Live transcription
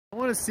I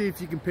want to see if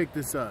you can pick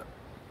this up.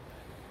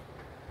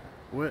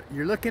 What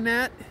you're looking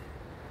at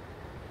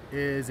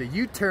is a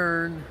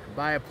U-turn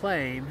by a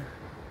plane,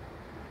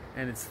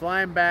 and it's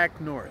flying back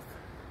north.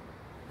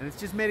 And it's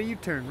just made a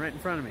U-turn right in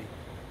front of me.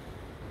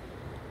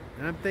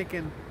 And I'm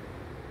thinking,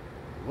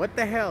 what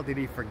the hell? Did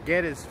he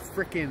forget his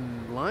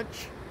freaking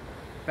lunch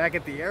back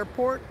at the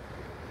airport?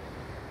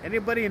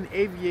 Anybody in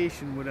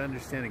aviation would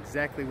understand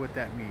exactly what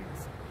that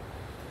means,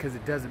 because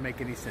it doesn't make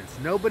any sense.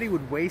 Nobody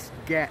would waste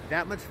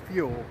that much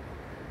fuel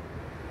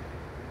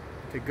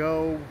to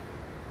go,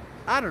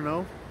 I don't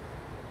know,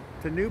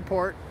 to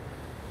Newport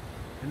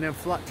and then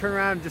turn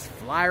around and just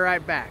fly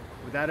right back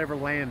without ever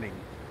landing.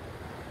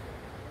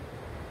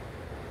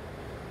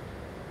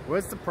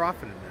 What's the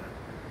profit in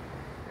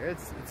that?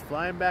 It's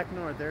flying back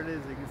north. There it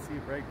is. You can see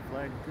it right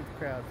flying through the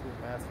crowd,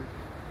 little bastard.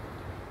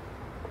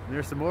 And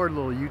there's some more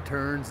little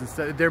U-turns and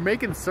stuff. They're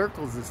making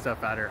circles and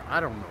stuff out here. I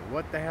don't know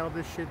what the hell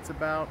this shit's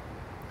about,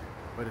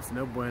 but it's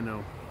no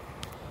bueno.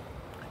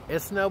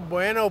 It's no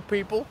bueno,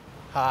 people.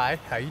 Hi,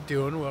 how you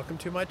doing? Welcome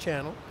to my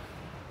channel.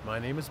 My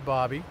name is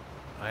Bobby.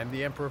 I am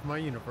the emperor of my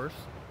universe.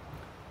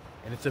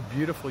 And it's a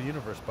beautiful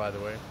universe, by the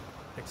way.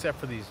 Except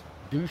for these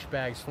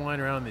douchebags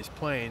flying around in these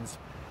planes.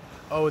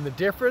 Oh, and the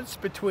difference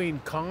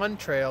between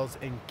contrails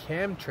and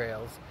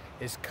chemtrails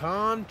is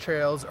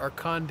contrails are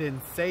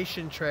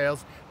condensation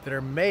trails that are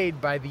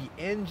made by the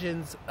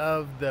engines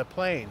of the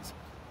planes.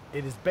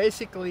 It is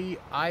basically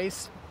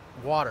ice,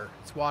 water.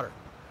 It's water.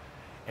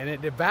 And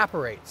it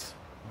evaporates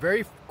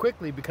very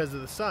quickly because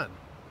of the sun.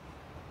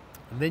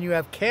 And then you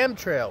have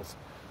chemtrails,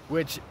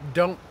 which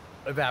don't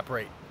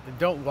evaporate. They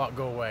don't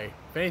go away.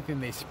 If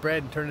anything, they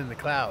spread and turn into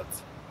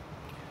clouds.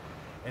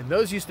 And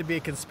those used to be a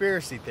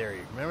conspiracy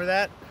theory. Remember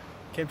that?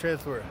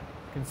 Chemtrails were a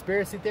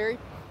conspiracy theory.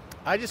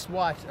 I just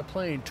watched a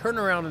plane turn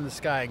around in the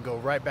sky and go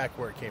right back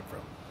where it came from.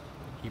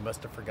 He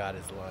must have forgot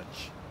his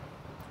lunch,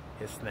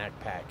 his snack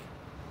pack.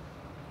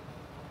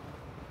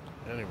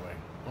 Anyway,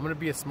 I'm gonna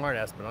be a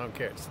smartass, but I don't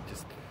care. It's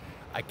just,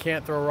 I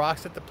can't throw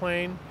rocks at the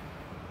plane.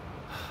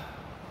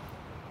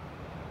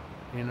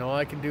 You know, all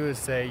I can do is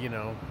say, you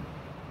know,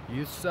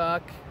 you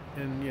suck,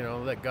 and, you know,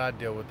 let God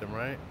deal with them,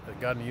 right? Let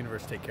God and the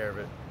universe take care of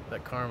it.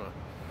 Let karma.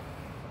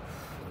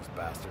 Those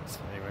bastards.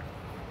 Anyway.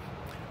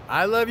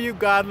 I love you,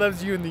 God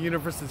loves you, and the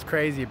universe is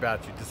crazy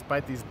about you,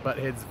 despite these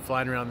buttheads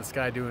flying around the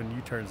sky doing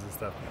U-turns and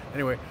stuff.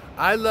 Anyway,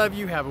 I love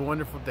you. Have a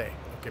wonderful day.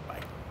 Okay, bye.